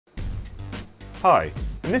Hi,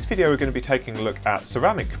 in this video we're going to be taking a look at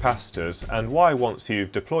ceramic capacitors and why once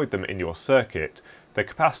you've deployed them in your circuit, the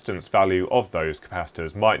capacitance value of those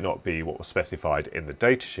capacitors might not be what was specified in the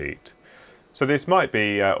datasheet. So this might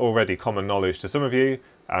be already common knowledge to some of you,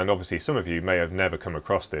 and obviously some of you may have never come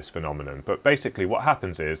across this phenomenon, but basically what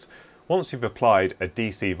happens is, once you've applied a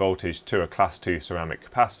DC voltage to a class 2 ceramic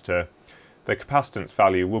capacitor, the capacitance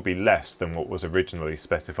value will be less than what was originally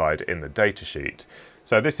specified in the datasheet.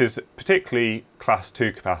 So this is particularly class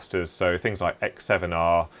 2 capacitors, so things like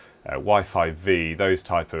X7R, Y5V, those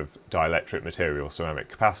type of dielectric material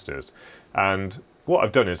ceramic capacitors. And what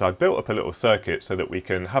I've done is I've built up a little circuit so that we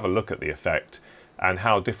can have a look at the effect and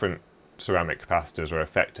how different ceramic capacitors are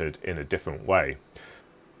affected in a different way.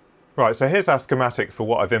 Right, so here's our schematic for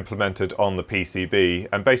what I've implemented on the PCB,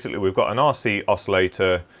 and basically we've got an RC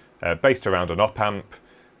oscillator based around an op-amp.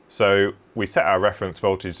 So we set our reference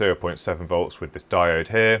voltage 0.7 volts with this diode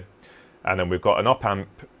here, and then we've got an op-amp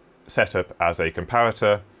set up as a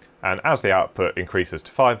comparator, and as the output increases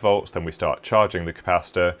to 5 volts then we start charging the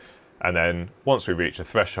capacitor, and then once we reach a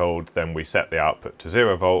threshold then we set the output to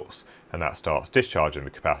 0 volts and that starts discharging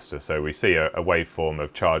the capacitor. So we see a waveform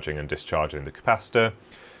of charging and discharging the capacitor,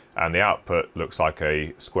 and the output looks like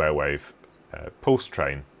a square wave pulse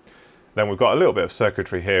train. Then we've got a little bit of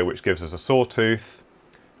circuitry here which gives us a sawtooth,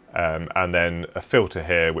 and then a filter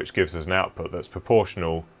here which gives us an output that's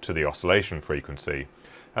proportional to the oscillation frequency.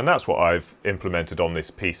 And that's what I've implemented on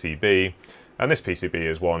this PCB, and this PCB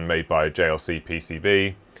is one made by JLC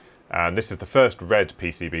PCB, and this is the first red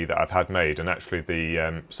PCB that I've had made, and actually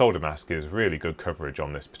the solder mask gives really good coverage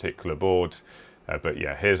on this particular board. But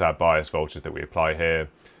yeah, here's our bias voltage that we apply here.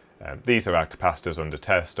 These are our capacitors under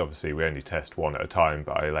test. Obviously we only test one at a time,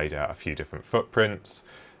 but I laid out a few different footprints.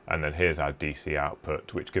 And then here's our DC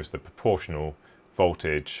output, which gives the proportional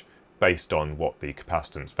voltage based on what the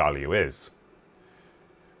capacitance value is.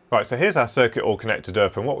 Right, so here's our circuit all connected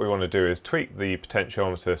up, and what we want to do is tweak the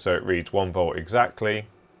potentiometer so it reads 1 volt exactly.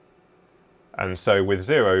 And so with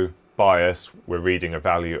 0 bias, we're reading a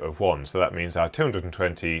value of 1. So that means our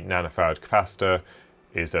 220 nanofarad capacitor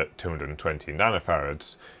is at 220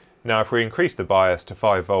 nanofarads. Now if we increase the bias to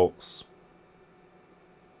 5 volts,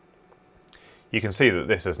 you can see that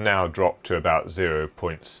this has now dropped to about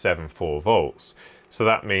 0.74 volts. So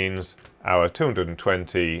that means our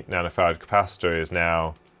 220 nanofarad capacitor is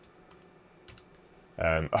now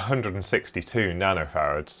 162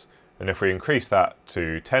 nanofarads. And if we increase that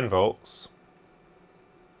to 10 volts,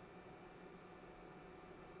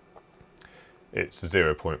 it's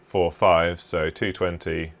 0.45, so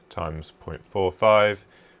 220 times 0.45,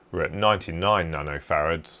 we're at 99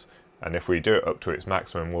 nanofarads. And if we do it up to its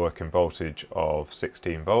maximum working voltage of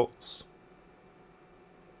 16 volts,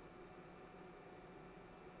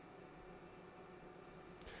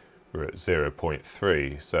 we're at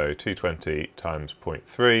 0.3, so 220 times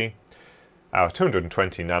 0.3. Our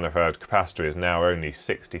 220 nanofarad capacitor is now only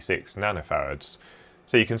 66 nanofarads.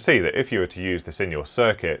 So you can see that if you were to use this in your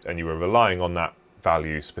circuit and you were relying on that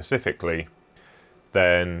value specifically,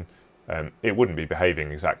 then it wouldn't be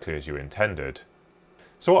behaving exactly as you intended.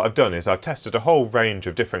 So what I've done is I've tested a whole range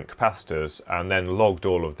of different capacitors and then logged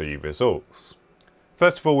all of the results.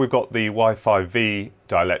 First of all, we've got the Y5V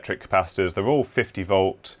dielectric capacitors. They're all 50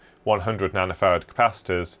 volt, 100 nanofarad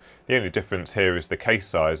capacitors. The only difference here is the case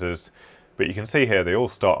sizes, but you can see here they all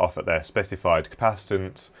start off at their specified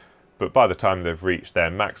capacitance, but by the time they've reached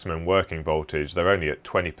their maximum working voltage, they're only at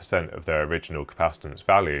 20% of their original capacitance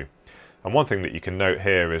value. And one thing that you can note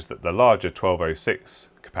here is that the larger 1206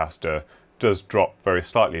 capacitor does drop very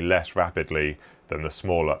slightly less rapidly than the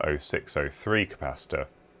smaller 0603 capacitor.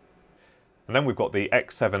 And then we've got the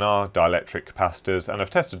X7R dielectric capacitors, and I've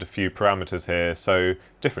tested a few parameters here, so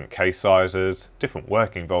different case sizes, different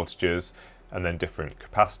working voltages, and then different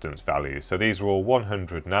capacitance values. So these are all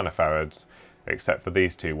 100 nanofarads, except for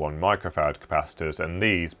these two 1 microfarad capacitors, and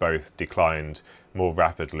these both declined more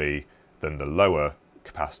rapidly than the lower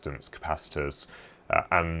capacitance capacitors.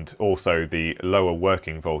 And also the lower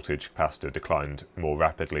working voltage capacitor declined more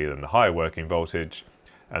rapidly than the higher working voltage,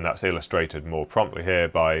 and that's illustrated more promptly here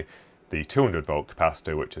by the 200 volt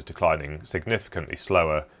capacitor, which is declining significantly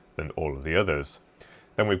slower than all of the others.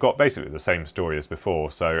 Then we've got basically the same story as before,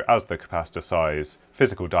 so as the capacitor size,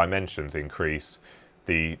 physical dimensions increase,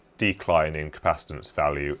 the decline in capacitance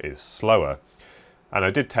value is slower. And I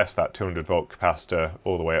did test that 200 volt capacitor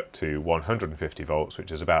all the way up to 150 volts, which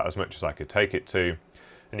is about as much as I could take it to.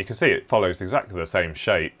 And you can see it follows exactly the same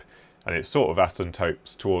shape, and it sort of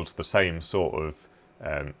asymptotes towards the same sort of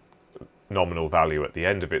nominal value at the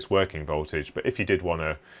end of its working voltage. But if you did want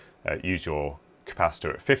to use your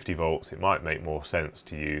capacitor at 50 volts, it might make more sense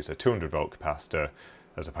to use a 200 volt capacitor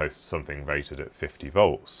as opposed to something rated at 50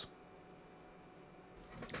 volts.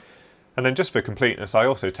 And then just for completeness, I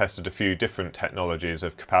also tested a few different technologies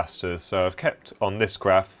of capacitors. So I've kept on this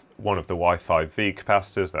graph one of the Y5V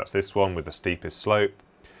capacitors, that's this one with the steepest slope.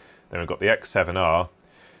 Then we've got the X7R.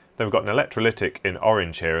 Then we've got an electrolytic in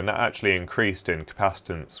orange here, and that actually increased in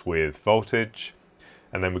capacitance with voltage.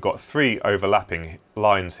 And then we've got three overlapping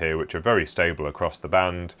lines here which are very stable across the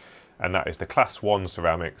band, and that is the class 1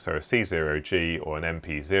 ceramic, so a C0G or an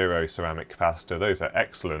MP0 ceramic capacitor. Those are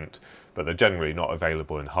excellent, but they're generally not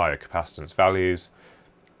available in higher capacitance values.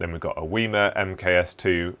 Then we've got a Weimer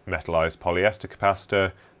MKS2 metallized polyester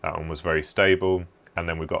capacitor. That one was very stable. And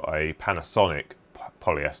then we've got a Panasonic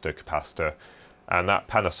polyester capacitor, and that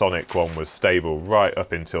Panasonic one was stable right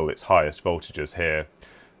up until its highest voltages here.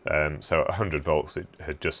 So at 100 volts it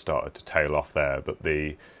had just started to tail off there, but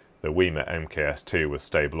the Weimer MKS2 was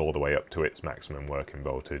stable all the way up to its maximum working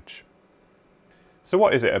voltage. So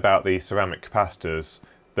what is it about these ceramic capacitors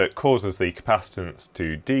that causes the capacitance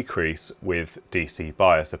to decrease with DC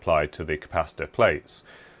bias applied to the capacitor plates?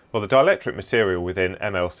 Well, the dielectric material within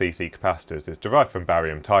MLCC capacitors is derived from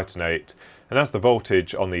barium titanate, and as the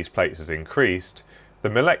voltage on these plates is increased, the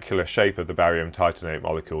molecular shape of the barium titanate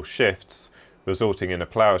molecule shifts, resulting in a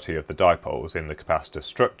polarity of the dipoles in the capacitor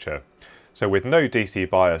structure. So with no DC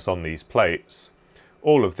bias on these plates,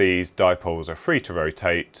 all of these dipoles are free to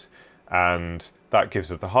rotate, and that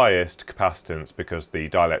gives us the highest capacitance because the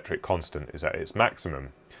dielectric constant is at its maximum.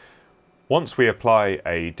 Once we apply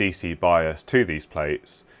a DC bias to these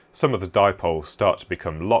plates, some of the dipoles start to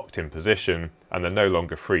become locked in position and they're no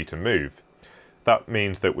longer free to move. That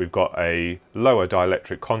means that we've got a lower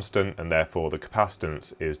dielectric constant and therefore the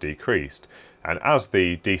capacitance is decreased. And as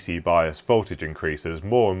the DC bias voltage increases,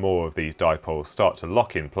 more and more of these dipoles start to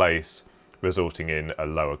lock in place, resulting in a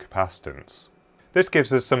lower capacitance. This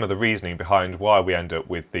gives us some of the reasoning behind why we end up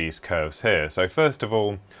with these curves here. So first of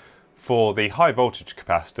all, for the high voltage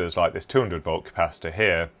capacitors like this 200 volt capacitor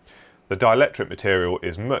here, the dielectric material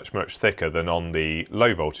is much thicker than on the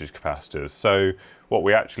low voltage capacitors. So what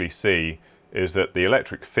we actually see is that the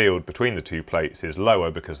electric field between the two plates is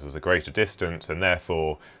lower because there's a greater distance, and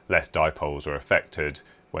therefore less dipoles are affected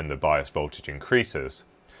when the bias voltage increases.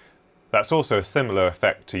 That's also a similar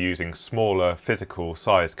effect to using smaller physical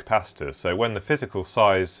size capacitors. So when the physical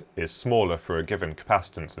size is smaller for a given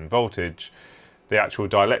capacitance and voltage, the actual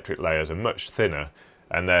dielectric layers are much thinner,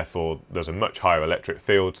 and therefore there's a much higher electric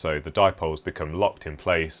field, so the dipoles become locked in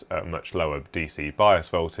place at a much lower DC bias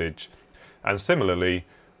voltage. And similarly,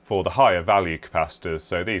 for the higher value capacitors,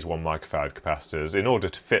 so these 1 microfarad capacitors, in order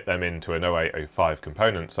to fit them into an 0805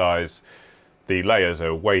 component size, the layers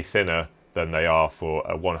are way thinner than they are for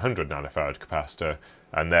a 100 nanofarad capacitor,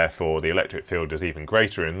 and therefore the electric field is even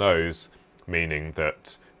greater in those, meaning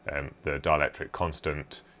that the dielectric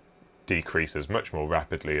constant decreases much more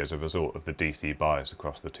rapidly as a result of the DC bias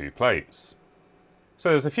across the two plates. So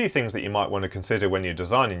there's a few things that you might want to consider when you're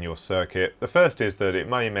designing your circuit. The first is that it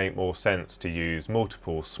may make more sense to use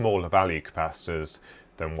multiple smaller value capacitors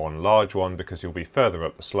than one large one, because you'll be further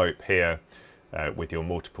up the slope here with your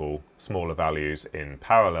multiple smaller values in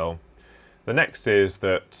parallel. The next is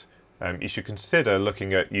that you should consider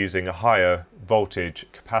looking at using a higher voltage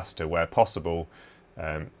capacitor where possible.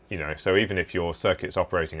 So even if your circuit's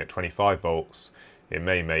operating at 25 volts, it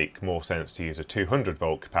may make more sense to use a 200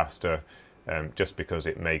 volt capacitor, just because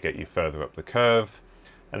it may get you further up the curve.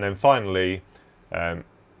 And then finally,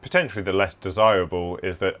 potentially the less desirable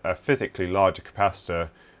is that a physically larger capacitor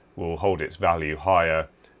will hold its value higher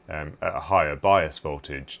at a higher bias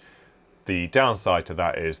voltage. The downside to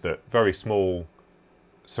that is that very small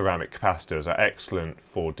ceramic capacitors are excellent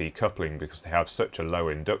for decoupling because they have such a low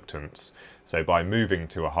inductance. So by moving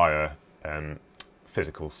to a higher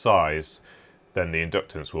physical size, then the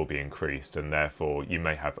inductance will be increased, and therefore you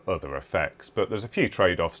may have other effects. But there's a few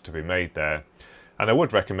trade-offs to be made there, and I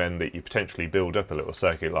would recommend that you potentially build up a little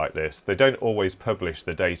circuit like this. They don't always publish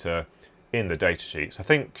the data in the datasheets. I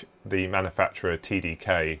think the manufacturer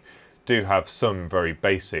TDK do have some very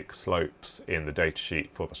basic slopes in the datasheet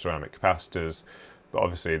for the ceramic capacitors, but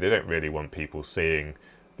obviously they don't really want people seeing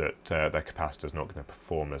that their capacitor's not going to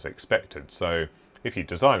perform as expected. So if you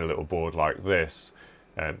design a little board like this,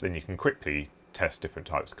 then you can quickly test different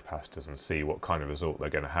types of capacitors and see what kind of result they're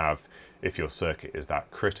going to have if your circuit is that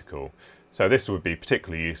critical. So this would be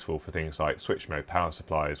particularly useful for things like switch mode power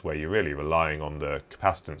supplies, where you're really relying on the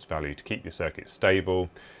capacitance value to keep your circuit stable.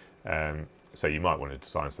 So you might want to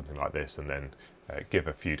design something like this and then give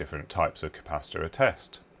a few different types of capacitor a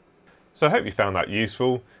test. So I hope you found that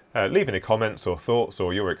useful. Leave any comments or thoughts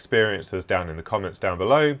or your experiences down in the comments down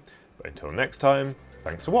below. But until next time,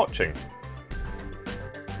 thanks for watching.